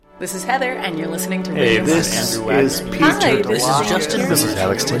This is Heather, and you're listening to Hey, Radio this Mopco. is Peter. Hi, this is Justin. This is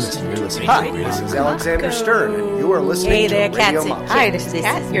Alex Timmons, and you're listening Hi, to Radio this is Mopco. Alexander Stern, and you are listening to Radio Mopco. Hi, this is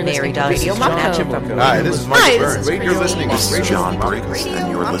Kat. You're listening to Radio Mopco. Hi, this is Mark Hi, Burns. this is You're listening to This is John Briggs,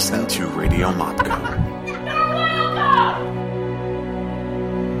 and you're listening to Radio Mopco.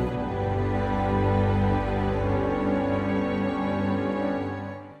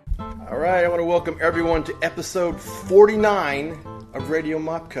 All right, I want to welcome everyone to episode 49 of Radio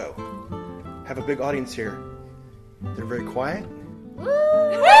Mopco. Have a big audience here. They're very quiet.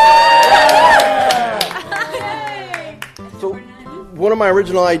 So, one of my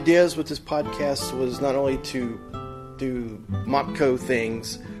original ideas with this podcast was not only to do Mopco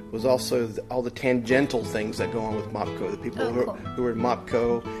things, was also all the tangential things that go on with Mopco. The people who are in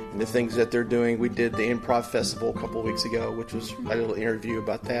Mopco and the things that they're doing. We did the Improv Festival a couple of weeks ago, which was a little interview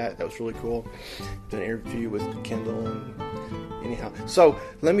about that. That was really cool. Did an interview with Kendall and anyhow. So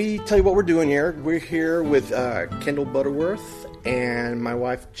let me tell you what we're doing here. We're here with Kendall Butterworth and my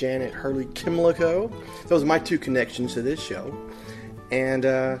wife Janet Hurley Kimlico. Those are my two connections to this show. And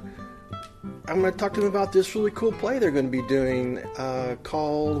I'm going to talk to them about this really cool play they're going to be doing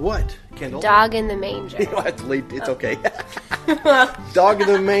called what, Kendall? Dog in the Manger. You don't have to leave. It's okay. Dog in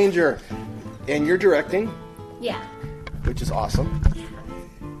the Manger. And you're directing, Yeah. which is awesome.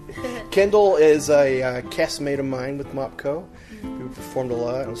 Kendall is a castmate of mine with Mopco. We performed a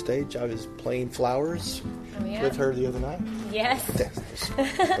lot on stage. I was playing flowers with her the other night. Yes. That's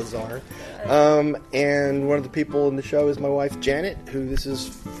bizarre. And one of the people in the show is my wife Janet, who this is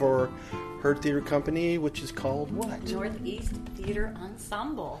for her theater company, which is called what? Northeast Theater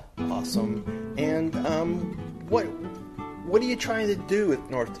Ensemble. Awesome. And what are you trying to do with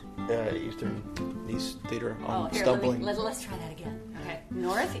Northeastern Theater? Stumbling. Let's try that again. Okay.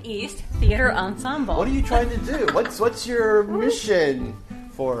 Northeast Theater Ensemble. What are you trying to do? What's your mission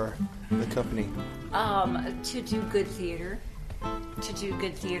for the company? To do good theater. To do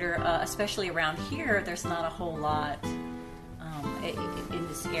good theater, especially around here, there's not a whole lot in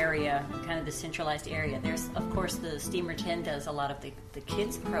this area, kind of the centralized area. There's, of course, the Steamer 10 does a lot of the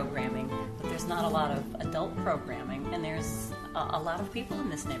kids programming, but there's not a lot of adult programming, and there's a lot of people in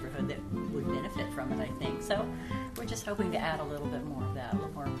this neighborhood that would benefit from it, I think. So we're just hoping to add a little bit more of that, a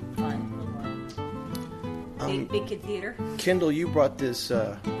little more fun, a little more big kid theater. Kendall, you brought this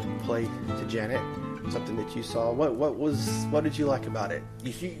play to Janet. Something that you saw. What did you like about it?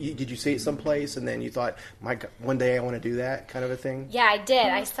 Did you see it someplace and then you thought, my God, one day I want to do that kind of a thing? Yeah, I did.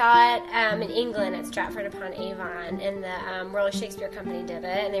 I saw it in England at Stratford-upon-Avon, and the Royal Shakespeare Company did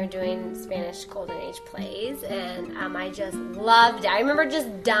it, and they were doing Spanish Golden Age plays, and I just loved it. I remember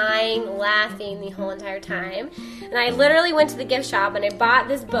just dying, laughing the whole entire time, and I literally went to the gift shop and I bought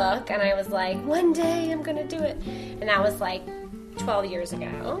this book, and I was like, one day I'm going to do it, and that was like 12 years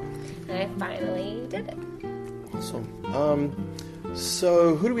ago, and I finally did it. Awesome.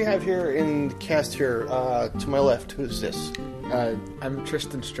 So who do we have here in the cast here? To my left, who's this? I'm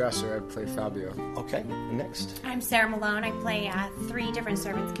Tristan Strasser. I play Fabio. Okay, next. I'm Sarah Malone. I play 3 different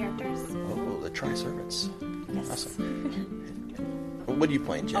servants characters. Oh, the Tri-Servants. Yes. Awesome. What are you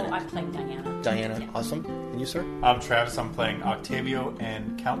playing, Janet? Oh, I'm playing Diana. Diana, Yeah. awesome. And you, sir? I'm Travis. I'm playing Octavio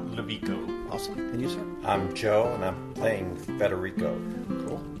and Count Levico. Awesome. And you, sir? I'm Joe, and I'm playing Federico.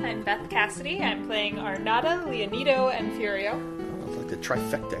 Cool. I'm Beth Cassidy. I'm playing Arnada, Leonido, and Furio. Oh, like the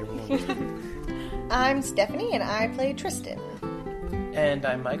trifecta, everyone. I'm Stephanie, and I play Tristan. And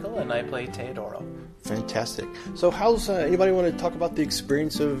I'm Michael, and I play Teodoro. Fantastic. So how's, anybody want to talk about the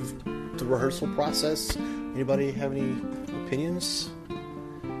experience of the rehearsal process? Anybody have any opinions?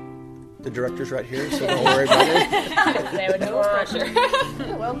 The director's right here, so don't worry about it. They would no pressure.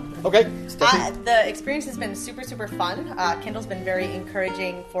 Well, Okay, Stephanie. the experience has been super, super fun. Kendall's been very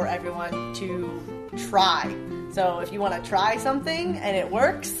encouraging for everyone to try. So if you want to try something and it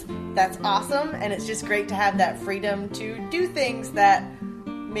works, that's awesome. And it's just great to have that freedom to do things that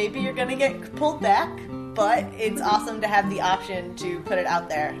maybe you're going to get pulled back, but it's awesome to have the option to put it out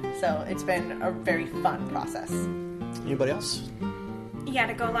there. So it's been a very fun process. Anybody else? Yeah,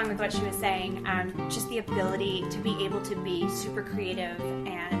 to go along with what she was saying, just the ability to be able to be super creative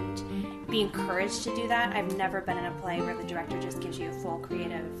and be encouraged to do that. I've never been in a play where the director just gives you full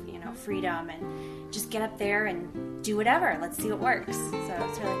creative, freedom and just get up there and do whatever. Let's see what works. So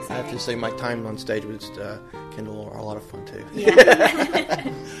it's really exciting. I have to say my time on stage with Kendall are a lot of fun too. Yeah.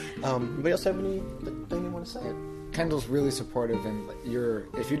 Anybody else have anything they want to say? Kendall's really supportive, and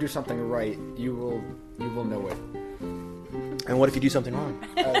if you do something right, you will know it. And what if you do something wrong?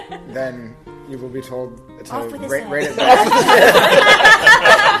 Then you will be told to Off with his rein head. it back.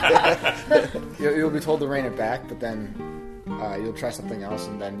 You'll be told to rein it back, but then you'll try something else,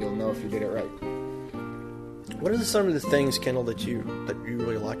 and then you'll know if you did it right. What are some of the things, Kendall, that you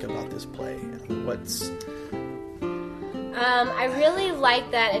really like about this play? What's I really like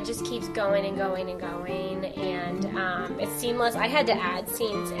that it just keeps going and going and going, and it's seamless. I had to add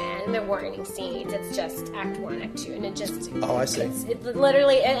scenes in. There weren't any scenes. It's just Act 1, Act 2, and it just... Oh, I see. It's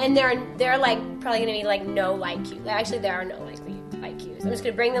literally... And there are like probably going to be like no light cues. Actually, there are no light cues. I'm just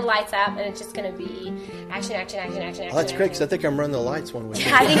going to bring the lights up, and it's just going to be action, action, action, action, Oh, that's action, great, because I think I'm running the lights one way.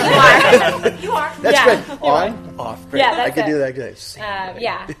 I think you are. You are. That's Yeah, great. you are. On, off. Great. Yeah, that's I could it. do that. Good.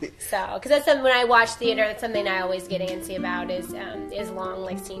 Yeah. So, because that's something when I watch theater, that's something I always get antsy about is long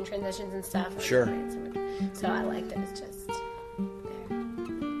like scene transitions and stuff. Sure. So I like that it's just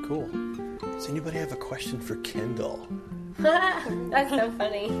Cool. Does anybody have a question for Kendall? that's so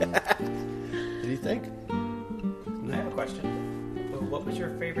funny. What do you think? I have a question. What was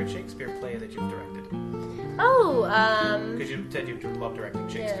your favorite Shakespeare play that you've directed? Oh, Because you said you love directing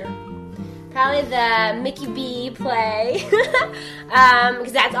Shakespeare. probably the Mickey B play,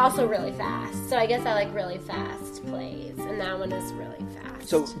 because that's also really fast. So I guess I like really fast plays, and that one is really fast.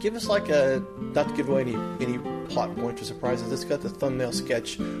 So give us like a, not to give away any plot points or surprises, it's got the thumbnail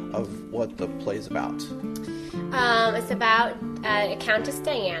sketch of what the play is about. It's about Countess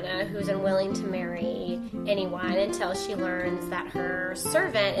Diana, who's unwilling to marry anyone until she learns that her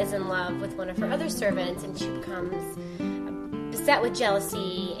servant is in love with one of her other servants, and she becomes beset with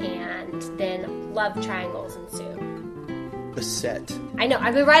jealousy, and then love triangles ensue. Beset. I know.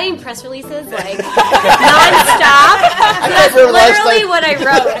 I've been writing press releases like nonstop. That's literally what I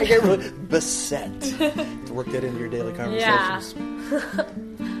wrote. Beset. To work that into your daily conversations.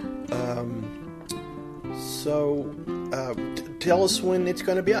 Yeah. So, tell us when it's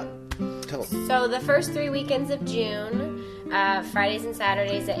going to be up. Tell us. So the first 3 weekends of June, Fridays and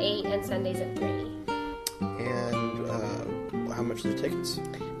Saturdays at 8 and Sundays at 3. And how much are the tickets?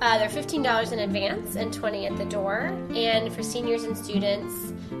 They're $15 in advance and $20 at the door. And for seniors and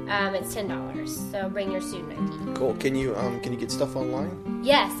students, it's $10. So bring your student ID. Cool. Can you get stuff online?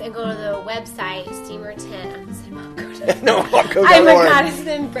 Yes, and go to the website Steamer 10. I'm saying Mopco. No, Mopco. Oh my God, it's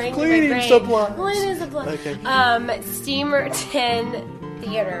been breaking my Cleaning brain. supplies. Cleaning supplies. Okay.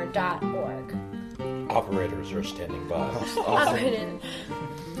 Steamer10theater.org. Operators are standing by. Awesome.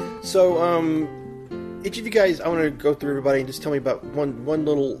 So, each of you guys, I want to go through everybody and just tell me about one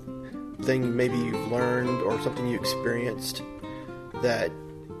little thing maybe you've learned or something you experienced that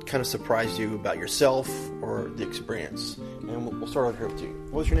kind of surprised you about yourself or the experience. And we'll start over here with you.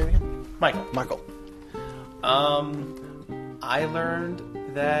 What was your name again? Michael. Michael. I learned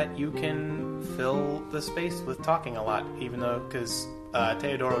that you can fill the space with talking a lot, even though, because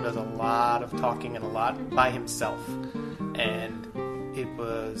Teodoro does a lot of talking and a lot by himself. And it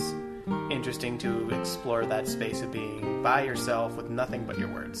was interesting to explore that space of being by yourself with nothing but your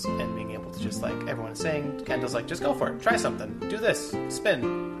words and being able to just, like everyone's saying, Kendall's like, just go for it, try something, do this,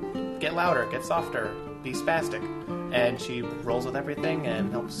 spin, get louder, get softer, be spastic. And she rolls with everything and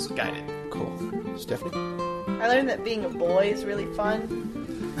helps guide it. Cool. Stephanie? I learned that being a boy is really fun.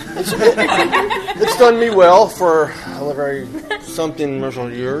 It's done me well for a very something number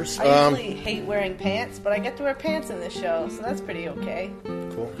of years. I usually hate wearing pants, but I get to wear pants in this show, so that's pretty okay.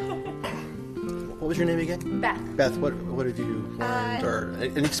 Cool. What was your name again? Beth. Beth, what have you learned, or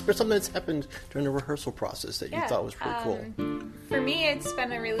something that's happened during the rehearsal process that you thought was pretty cool? For me, it's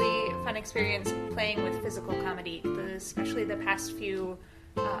been a really fun experience playing with physical comedy, especially the past few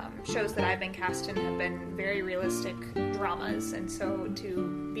shows that I've been cast in have been very realistic dramas, and so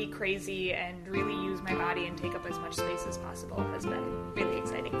to be crazy and really use my body and take up as much space as possible has been really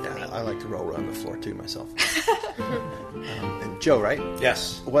exciting for me. I like to roll around the floor too myself. And Joe, right?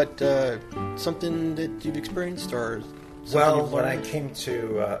 Yes. What something that you've experienced or something Well, you've when I learned? came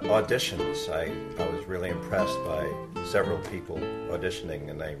to auditions, I was really impressed by several people auditioning,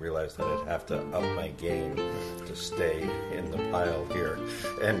 and I realized that I'd have to up my game to stay in the pile here.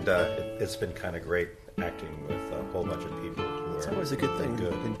 And it's been kind of great acting with a whole bunch of people who It's are always a good thing.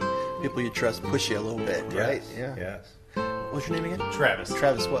 good. When people you trust push you a little bit, right? Yes, yes. What's your name again? Travis.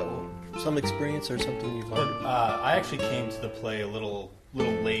 Travis, what? Some experience or something you've learned? I actually came to the play a little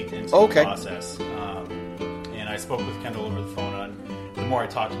late into Okay. the process, and I spoke with Kendall over the phone. And the more I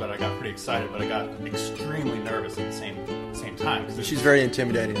talked about it, I got pretty excited, but I got extremely nervous at the same time. She's very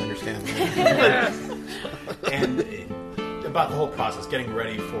intimidating, I understand. And about the whole process, getting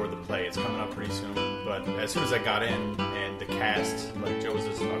ready for the play, it's coming up pretty soon. But as soon as I got in, and the cast, like Joe was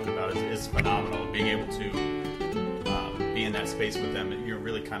just talking about, is phenomenal. Being able to be in that space with them, it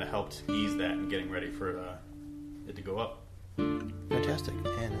really kind of helped ease that and getting ready for it to go up. Fantastic.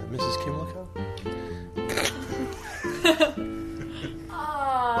 And Mrs. Kimlico?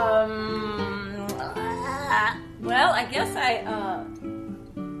 Well, I guess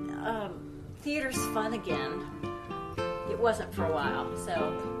theater's fun again. It wasn't for a while,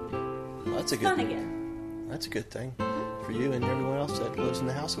 so Well, that's fun again. That's a good thing for you and everyone else that lives in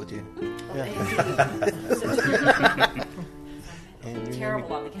the house with you. Yeah. And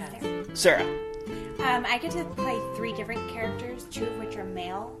Terrible on the cats. Sarah. I get to play 3 different characters, 2 of which are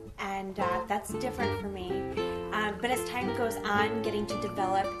male, and that's different for me. But as time goes on, getting to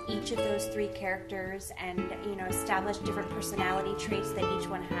develop each of those 3 characters and establish different personality traits that each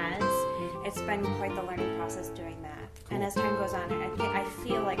one has, it's been quite the learning process doing that. Cool. And as time goes on, I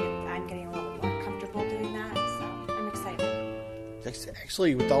feel like I'm getting a little bit more comfortable doing that, so I'm excited.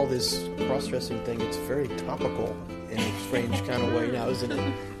 Actually, with all this cross-dressing thing, it's very topical in a strange kind of way now, isn't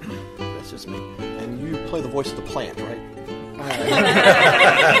it? That's just me. And you play the voice of the plant, right?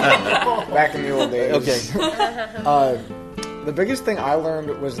 Back in the old days. Okay. The biggest thing I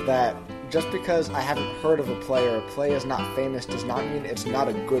learned was that just because I haven't heard of a play or a play is not famous does not mean it's not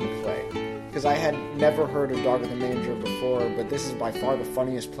a good play. Because I had never heard of Dog with a Manger before, but this is by far the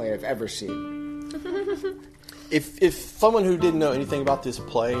funniest play I've ever seen. If someone who didn't know anything about this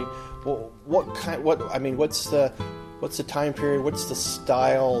play, what's the time period? What's the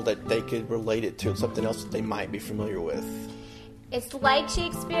style that they could relate it to? Something else that they might be familiar with? It's like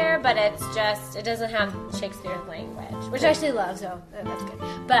Shakespeare, but it doesn't have Shakespeare's language, which I actually love, so that's good.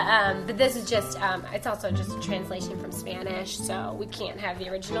 But this is just, it's also just a translation from Spanish, so we can't have the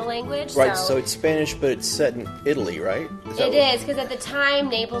original language. Right, so it's Spanish, but it's set in Italy, right? It is, because at the time,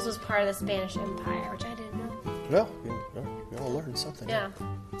 Naples was part of the Spanish Empire, which I didn't know. Well, you'll learn something. Yeah,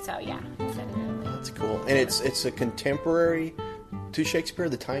 so yeah, it's set in Italy. That's cool. And it's a contemporary to Shakespeare,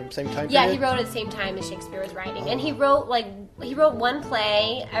 same time period? Yeah, he wrote at the same time as Shakespeare was writing. And he wrote one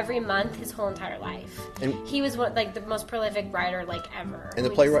play every month his whole entire life. And he was the most prolific writer ever. And the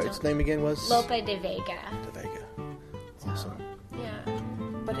playwright's name again was? Lope de Vega. Awesome. Yeah.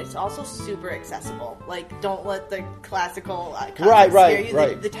 But it's also super accessible. Don't let the classical right.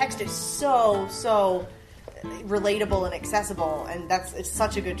 The text is so relatable and accessible, and it's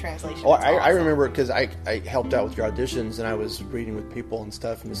such a good translation. Oh, I remember because I helped out with your auditions, and I was reading with people and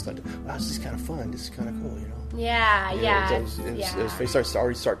stuff, and just thought, wow, this is kind of fun. This is kind of cool, Yeah. I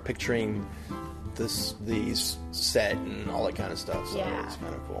already start picturing these set and all that kind of stuff. So it's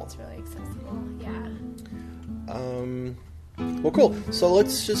kind of cool. It's really accessible. Yeah. Well, cool. So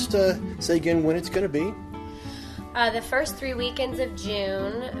let's just say again when it's going to be. The first 3 weekends of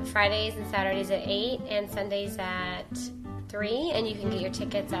June, Fridays and Saturdays at 8 and Sundays at 3, and you can get your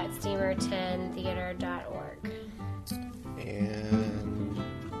tickets at steamer10theater.org. And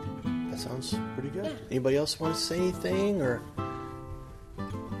that sounds pretty good. Yeah. Anybody else want to say anything, or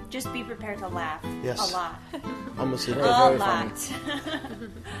just be prepared to laugh a lot. Almost a lot.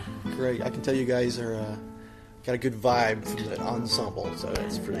 Great. I can tell you guys are got a good vibe from the ensemble, so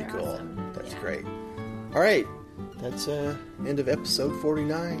that's pretty cool. Awesome. That's great. All right. That's end of episode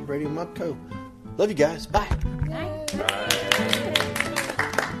 49, Radio Mopco. Love you guys. Bye. Bye.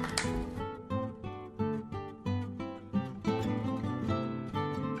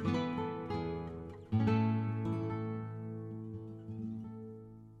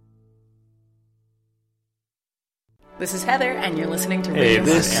 This is Heather, and you're listening to Radio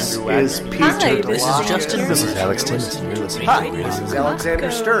This Mopco. is Peter. Hi, this is Justin. This is Alex Timmons, and you're listening Hi, to Radio this is Mopco.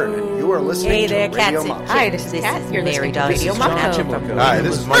 Alexander Stern, and you are listening to Radio Mopco. Hi, this is Kat. You're listening to Radio Mopco. Hi,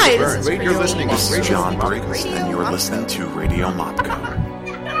 this is Mike Burns. You're listening to This is John Briggs, and you're listening to Radio Mopco.